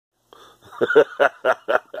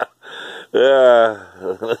Yeah.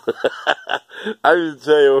 I didn't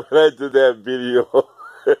tell you when I did that video,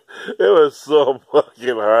 it was so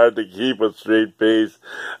fucking hard to keep a straight face.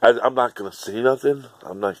 I'm not gonna say nothing.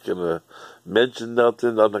 I'm not gonna mention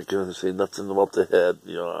nothing. I'm not gonna say nothing about the head.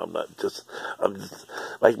 You know, I'm just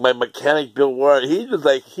like my mechanic Bill Warren. He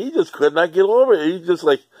just could not get over it. He's just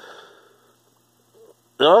like,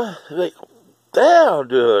 you know, like, damn,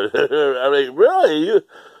 dude. I'm like, really?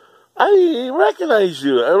 I didn't even recognize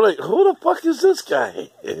you. I'm like, who the fuck is this guy?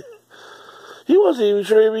 He wasn't even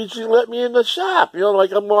sure if he let me in the shop. You know,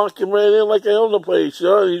 like I'm walking right in like I own the place. You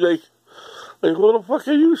know, and he's like, who the fuck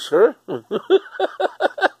are you, sir? And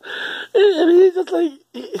he's just like,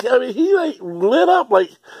 he like lit up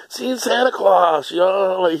like seeing Santa Claus. You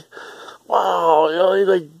know, like, wow. You know, he's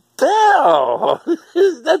like, damn,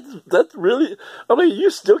 that's really. I mean,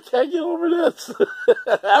 you still can't get over this.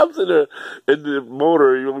 I'm sitting there in the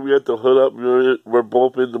motor. You know, we had the hood up. You know, we're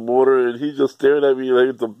both in the motor, and he's just staring at me like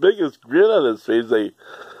with the biggest grin on his face. Like,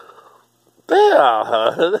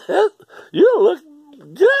 damn, you look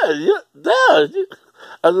good. Damn.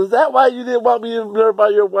 I said, is that why you didn't want me to learn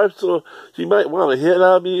about your wife so she might want to hit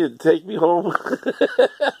on me and take me home?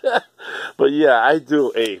 But yeah, I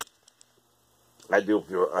do. I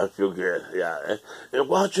feel good, yeah. And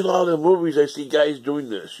watching all the movies, I see guys doing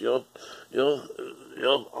this, you know,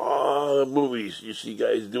 all the movies, you see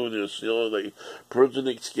guys doing this, you know, like Prison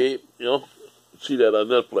Escape, you know, see that on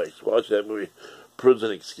Netflix, watch that movie,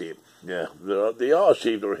 Prison Escape, yeah, they all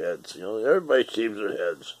shave their heads, you know, everybody shaves their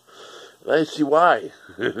heads, and I see why,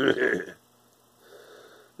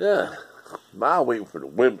 yeah, now I'm waiting for the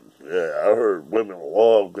women, yeah, I heard women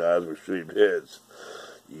love guys with shaved heads.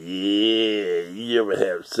 Yeah, you ever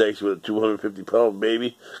have sex with a 250-pound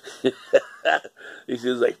baby? He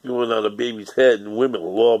says like feeling on a baby's head, and women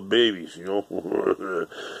love babies, you know.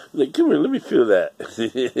 Like, come here, let me feel that.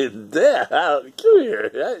 Dad, come here.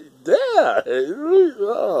 Dad.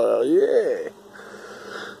 Oh, yeah.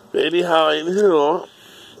 Anyhow, you know,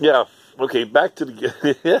 yeah. Okay, back to the...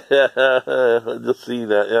 Just seeing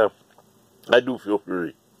that, yeah. I do feel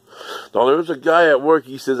free. Now, there was a guy at work,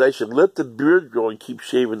 he says I should let the beard grow and keep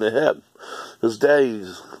shaving the head. His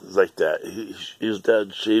daddy's like that. His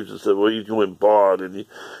dad shaves and said, well, he's going bald, and he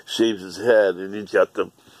shaves his head, and he's got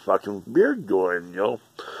the fucking beard going, you know.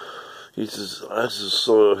 He says,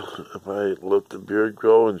 so if I let the beard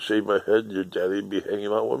grow and shave my head, your daddy'd be hanging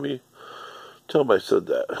out with me? Tell him I said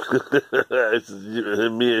that. I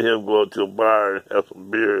said, me and him go out to a bar and have some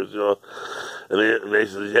beers, you know. And they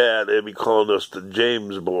said, yeah, they'd be calling us the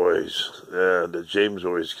James Boys. Yeah, the James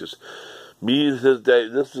Boys. Because me and his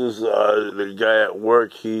dad, this is the guy at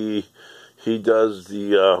work, he does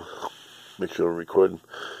the, make sure I'm recording,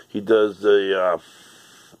 he does the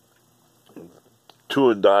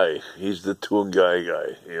tool and die. He's the tool and die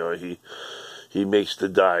guy. You know, he makes the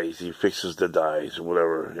dies, he fixes the dies,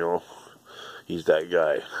 whatever, you know. He's that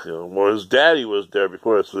guy. You know, well, his daddy was there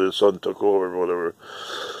before, so his son took over or whatever.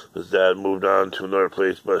 His dad moved on to another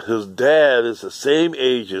place, but his dad is the same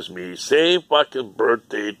age as me, same fucking birth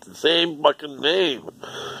date, the same fucking name.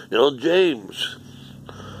 You know, James.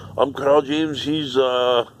 I'm Carl James. He's,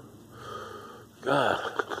 God.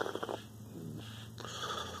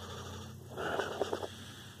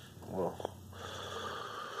 Well,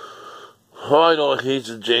 oh, I know he's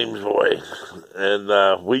a James boy,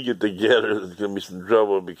 and we get together, there's going to be some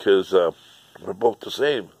trouble because we're both the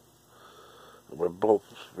same. We're both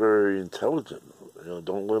very intelligent. You know,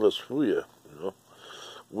 don't let us fool you. You know,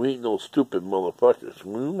 we ain't no stupid motherfuckers.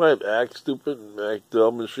 We might act stupid and act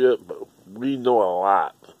dumb and shit, but we know a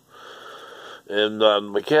lot. And the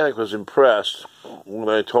mechanic was impressed when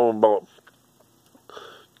I told him about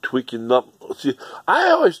tweaking up. See, I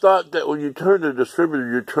always thought that when you turn the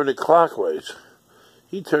distributor, you turn it clockwise.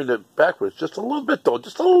 He turned it backwards, just a little bit though,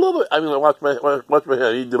 just a little bit. I mean, watch my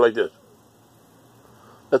hand. He did like this.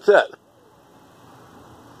 That's it.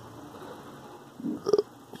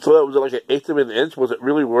 So that was like an eighth of an inch. Was it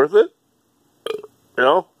really worth it? You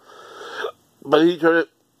know? But he turned it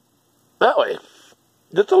that way.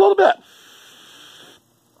 Just a little bit.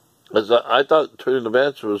 As I thought turning the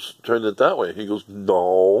advance was turning it that way. He goes,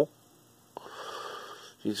 no.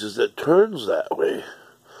 He says, it turns that way.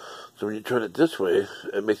 So when you turn it this way,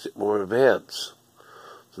 it makes it more advanced.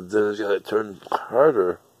 So then it's got to turn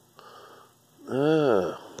harder.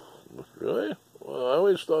 Ah, really? Well, I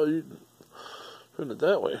always thought you'd turn it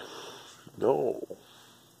that way. No.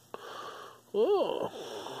 Oh,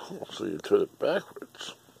 so you turn it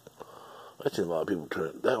backwards. I've seen a lot of people turn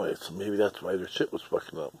it that way, so maybe that's why their shit was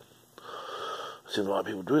fucking up. I've seen a lot of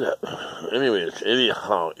people do that. Anyways,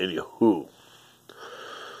 anywho.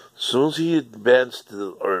 soon as he advanced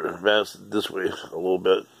this way a little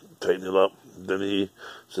bit, tighten it up, then he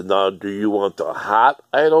said, now, do you want the hot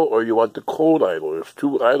idle or you want the cold idle? There's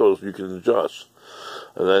two idles you can adjust.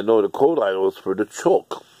 And I know the cold idle is for the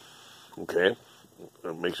choke. Okay?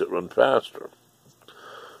 It makes it run faster.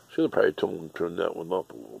 Should have probably told him to turn that one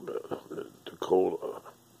up a little bit. The cold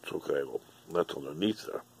choke idle. That's underneath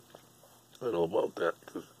there. I don't know about that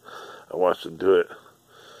because I watched him do it.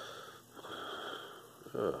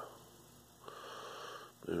 Yeah.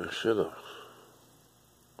 Maybe I should have.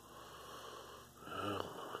 Yeah.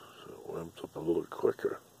 So it warms up a little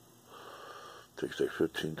quicker. Takes like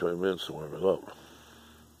 15-20 minutes to warm it up.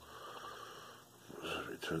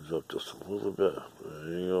 It turns up just a little bit.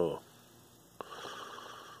 There you go.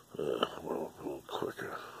 Warm up a little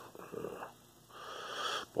quicker.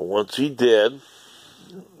 But once he did,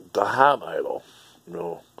 the hot idle,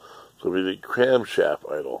 so really cramshaft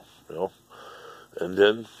idle, and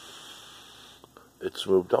then it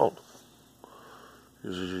moved down. He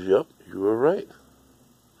says, yep, you were right.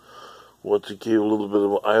 Once he gave a little bit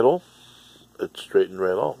of an idle, it straightened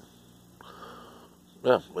right out.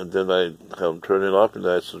 Yeah, and then I have him turn it off, and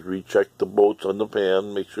I said, recheck the bolts on the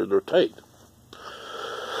pan, make sure they're tight.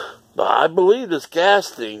 Now, I believe this gas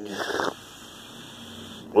thing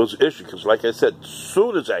was an issue, because like I said, as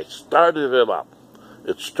soon as I started it up,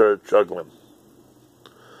 it started chugging.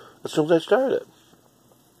 As soon as I started it.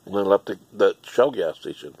 And I left the Shell gas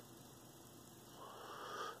station.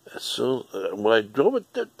 As soon when I drove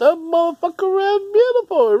it, that motherfucker ran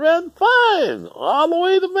beautiful. It ran fine. All the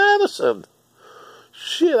way to Madison.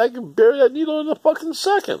 Shit, I can bury that needle in a fucking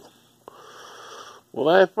second. When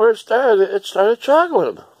I first started it, it started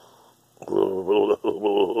chugging.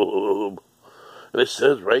 And it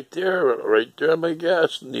says right there on my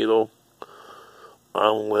gas needle,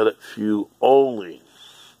 unleaded fuel only.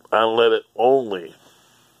 Unleaded only.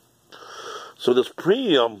 So this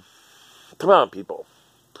premium, come on people,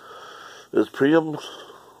 this premium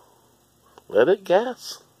leaded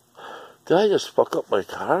gas, did I just fuck up my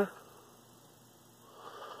car?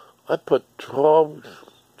 I put 12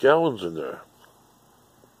 gallons in there.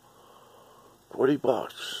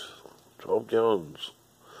 $40. 12 gallons.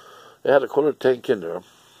 It had a quarter tank in there.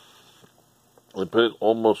 I put it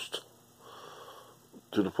almost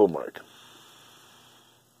to the full mark.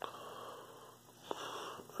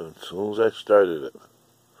 And as soon as I started it,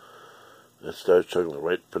 it started chugging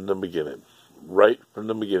right from the beginning. Right from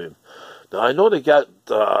the beginning. Now, I know they got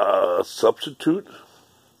substitute,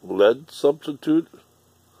 lead substitute.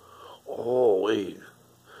 Oh, wait.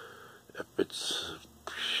 If it's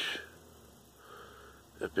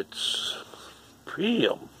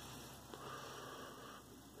premium.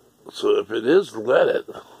 So if it is leaded,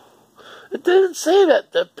 it didn't say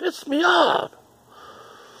that. That pissed me off.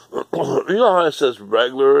 You know how it says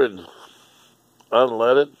regular and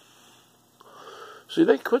unleaded? See,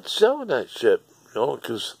 they quit selling that shit,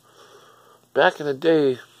 because back in the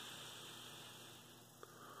day,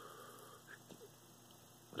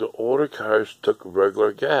 the older cars took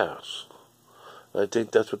regular gas. I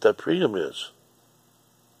think that's what that premium is.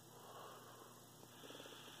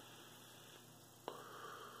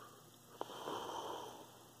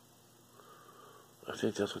 I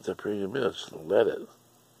think that's what that premium is, leaded.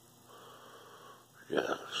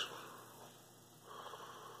 Yes.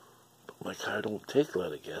 But my car don't take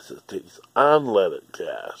leaded gas, it takes unleaded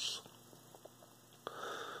gas.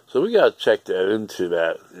 So we gotta check that into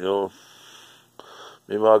that,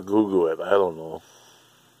 Maybe I'll Google it, I don't know.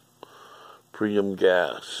 Premium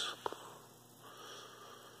gas.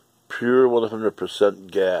 Pure 100%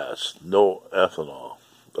 gas, no ethanol.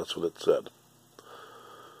 That's what it said.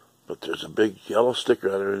 But there's a big yellow sticker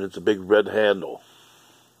on there and it's a big red handle.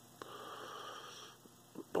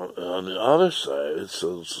 But on the other side, it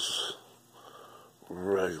says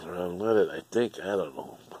regular unleaded, I think. I don't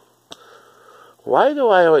know. Why do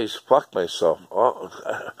I always fuck myself?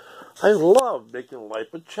 I love making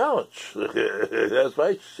life a challenge. That's why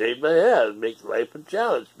I shave my head and make life a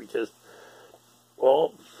challenge. Because,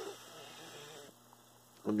 well,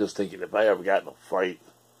 I'm just thinking if I ever got in a fight,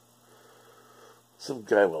 some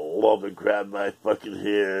guy would love to grab my fucking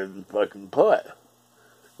hair and fucking pull it.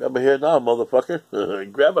 Grab my hair now,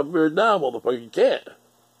 motherfucker. Grab my beard now, motherfucker. You can't.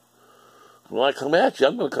 When I come at you,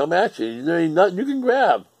 I'm going to come at you. There ain't nothing you can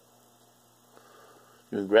grab.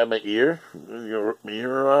 You can grab my ear. You rip my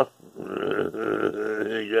ear off. You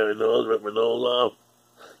grab my nose, rip my nose off.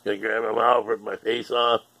 You grab my mouth, rip my face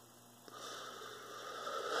off.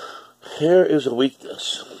 Hair is a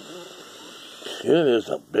weakness. It is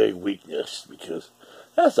a big weakness because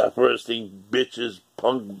that's the first thing bitches,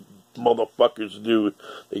 punk motherfuckers do.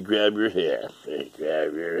 They grab your hair. They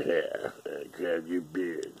grab your hair. They grab your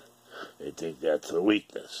beard. They think that's a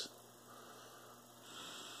weakness.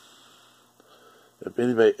 If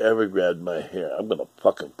anybody ever grabbed my hair, I'm gonna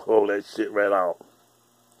fucking pull that shit right out.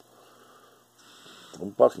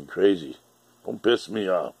 I'm fucking crazy. Don't piss me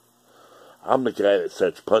off. I'm the guy that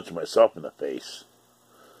starts punching myself in the face.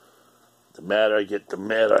 The madder I get, the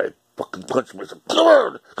madder I fucking punch myself. Come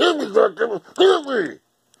on! Hit me, goddammit! Hit me!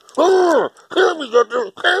 Oh! Hit me,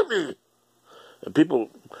 goddammit! Hit me! And people,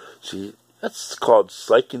 see, that's called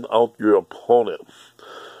psyching out your opponent.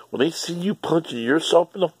 When they see you punching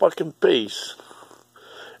yourself in the fucking face,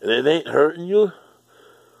 and it ain't hurting you,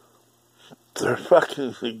 they're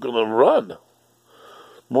fucking gonna run.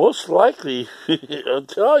 Most likely, I'll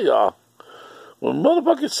tell y'all, when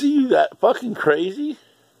motherfuckers see you that fucking crazy,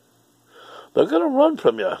 they're gonna run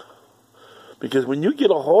from you. Because when you get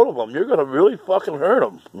a hold of them, you're gonna really fucking hurt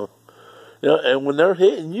them. You know, and when they're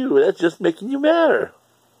hitting you, that's just making you madder.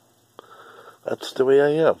 That's the way I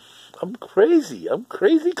am. I'm crazy. I'm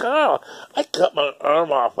crazy, Carl. I cut my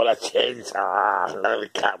arm off with a chainsaw. I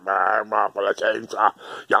cut my arm off with a chainsaw.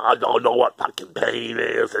 Y'all don't know what fucking pain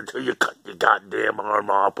is until you cut your goddamn arm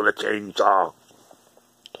off with a chainsaw.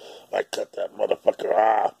 I cut that motherfucker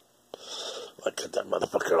off. I cut that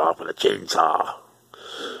motherfucker off with a chainsaw.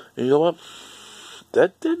 And you know what?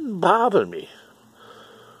 That didn't bother me.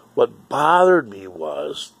 What bothered me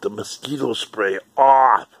was the mosquito spray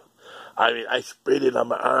off. I mean, I sprayed it on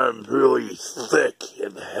my arm really thick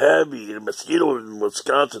and heavy, and mosquitoes in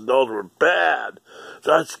Wisconsin, those were bad.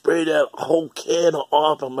 So I sprayed that whole can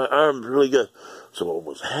off on my arm really good. So what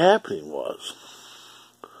was happening was,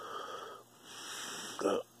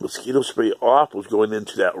 the mosquito spray off was going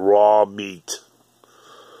into that raw meat.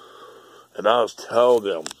 And I was telling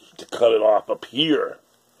them to cut it off up here.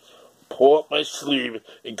 Pull up my sleeve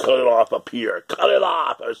and cut it off up here. Cut it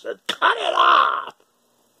off. I said, cut it off.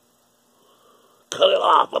 Cut it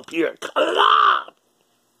off up here. Cut it off.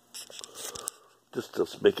 Just to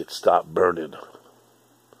make it stop burning.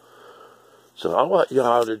 So I want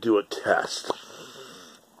y'all to do a test.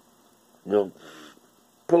 You know,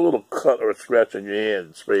 put a little cut or a scratch on your hand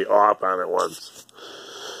and spray off on it once.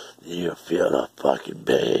 You feel the fucking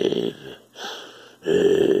pain.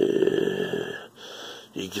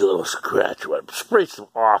 You get a little scratch, spray some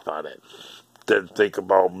off on it. Then think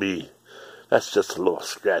about me. That's just a little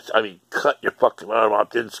scratch. I mean, cut your fucking arm off,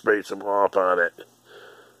 then spray some off on it.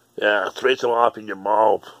 Yeah, spray some off in your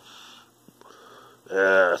mouth.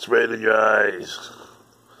 Yeah, spray it in your eyes.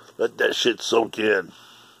 Let that shit soak in.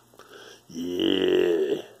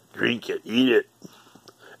 Yeah. Drink it, eat it.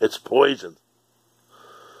 It's poison.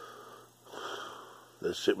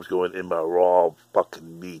 This shit was going in my raw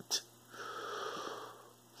fucking meat.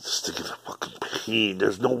 Just thinking of fucking pain.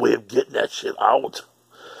 There's no way of getting that shit out.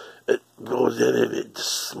 It goes in and it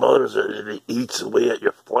smothers it and it eats away at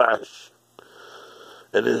your flesh.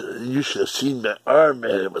 And you should have seen my arm,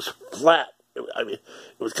 man. It was flat. It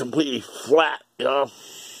was completely flat, you know.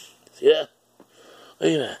 See that?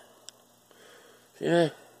 Look at that. See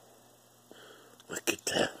that? Look at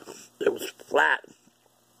that. It was flat.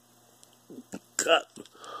 Cut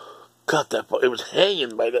that part. It was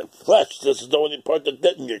hanging by that flesh. This is the only part that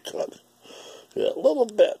didn't get cut. Yeah, a little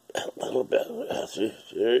bit. Yeah, see,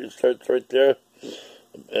 it starts right there.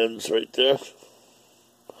 It ends right there.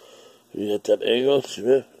 You get that angle? See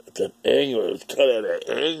that? That angle. It was cut at an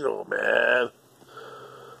angle, man.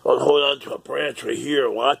 I'll hold on to a branch right here.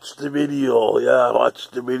 Watch the video. Yeah, watch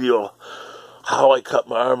the video. How I cut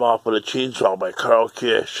my arm off with a chainsaw by Carl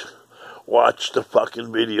Kish. Watch the fucking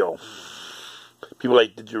video. People are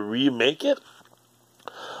like, did you remake it?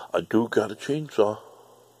 I do got a chainsaw.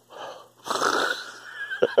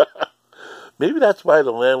 Maybe that's why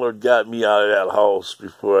the landlord got me out of that house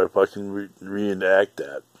before I fucking reenact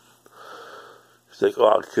that. He's like,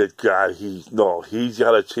 oh, good God, he's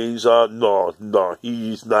got a chainsaw. No,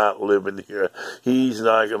 he's not living here. He's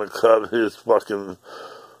not gonna cut his fucking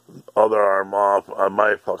other arm off on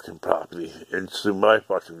my fucking property and sue my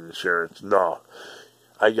fucking insurance. No,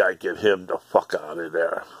 I gotta get him the fuck out of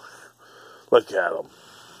there. Look at him.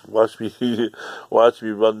 Watch me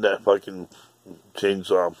run that fucking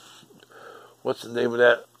chainsaw. What's the name of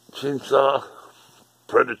that chainsaw?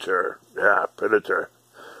 Predator. Yeah, Predator.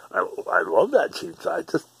 I love that chainsaw. I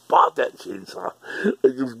just bought that chainsaw.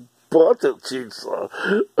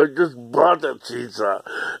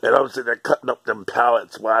 And I was sitting there cutting up them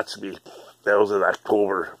pallets. Watch me. That was in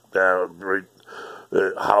October. Halloween.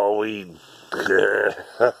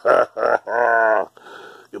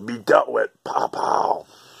 You'll be dealt with. Pow pow.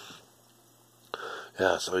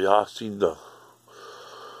 Yeah, so y'all seen the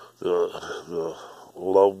the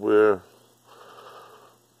Loveware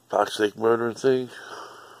Fox Lake murder thing.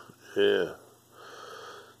 Yeah.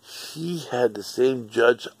 He had the same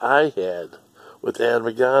judge I had with Ann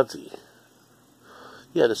Riganti.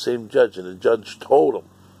 He had the same judge, and the judge told him,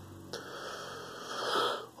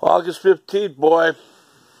 August 15th, boy,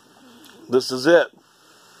 this is it.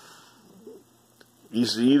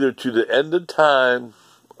 It's either to the end of time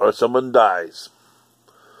or someone dies.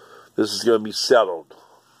 This is going to be settled.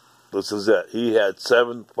 This is it. He had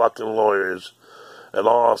 7 fucking lawyers, and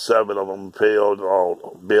all 7 of them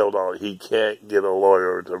bailed out. He can't get a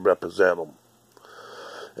lawyer to represent him.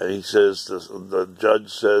 And he says, the judge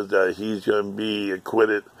says that he's going to be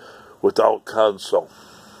acquitted without counsel.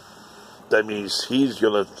 That means he's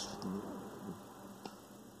going to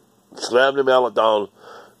slam the mallet down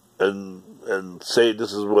and say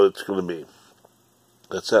this is what it's going to be.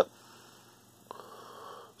 That's it.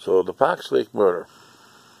 So the Fox Lake murder.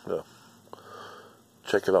 Yeah.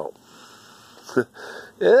 Check it out.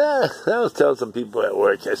 Yeah, I was telling some people at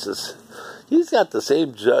work, I says, he's got the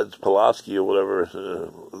same judge, Pulaski or whatever,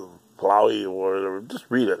 Plowy or whatever, just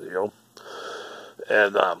read it, you know.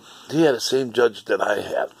 And he had the same judge that I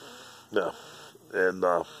had. Yeah. And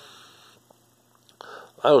I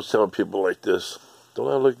was telling people like this,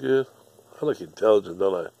 don't I look good? I look intelligent,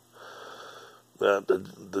 don't I?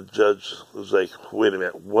 The judge was like, wait a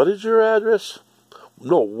minute, what is your address?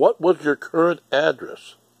 No, what was your current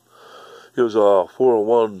address? It was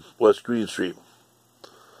 401 West Green Street.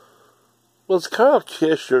 Was Carl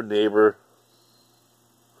Kish your neighbor?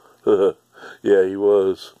 Yeah, he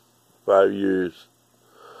was. 5 years.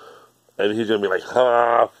 And he's going to be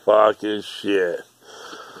like, fucking shit.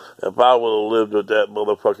 If I would have lived with that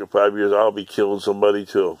motherfucker 5 years, I'll be killing somebody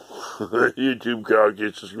too. YouTube, Carl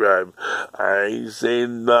Kish, subscribe. I ain't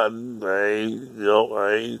saying nothing. I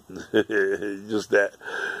ain't, just that,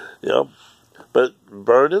 But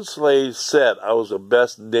Burning Slave said I was the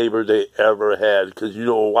best neighbor they ever had. Because you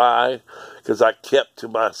know why? Because I kept to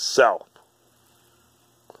myself.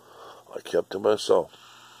 I kept to myself.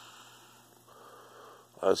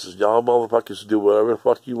 I said, y'all motherfuckers do whatever the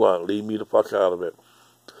fuck you want. Leave me the fuck out of it.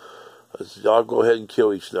 I said, y'all go ahead and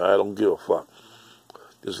kill each other. I don't give a fuck.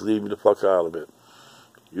 Just leave me the fuck out of it.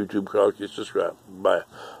 YouTube, Carl Kish, subscribe. Bye.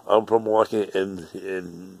 I'm from Milwaukee,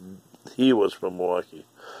 and he was from Milwaukee.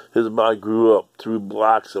 His mom grew up 3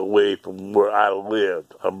 blocks away from where I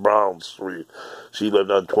lived on Brown Street. She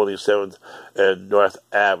lived on 27th and North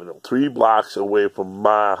Avenue, 3 blocks away from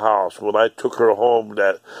my house. When I took her home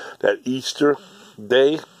that Easter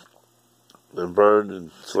day, and Vern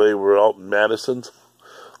and Slade were out in Madison,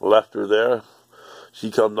 left her there. She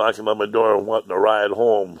come knocking on my door and wanting to ride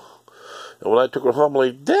home. And when I took her home, I'm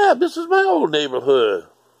like, Dad, this is my old neighborhood.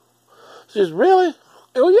 She says, really?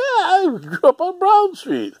 Oh, yeah, I grew up on Brown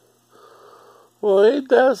Street. Well, ain't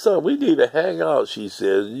that something? We need to hang out, she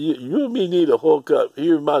says. You and me need to hook up.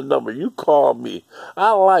 Here's my number. You call me.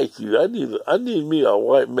 I like you. I need me a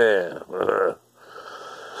white man.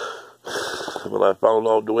 When I found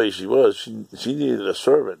out the way she was, she needed a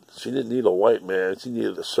servant. She didn't need a white man. She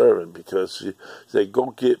needed a servant because she said, go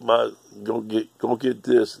get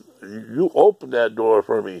this. You open that door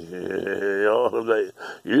for me. I'm like,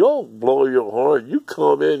 you don't blow your horn. You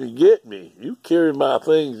come in and get me. You carry my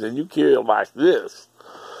things and you carry them like this.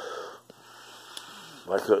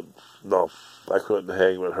 I couldn't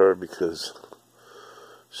hang with her because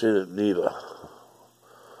she didn't need a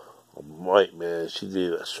white man. She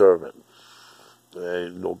needed a servant. There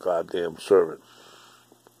ain't no goddamn servant.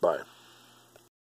 Bye.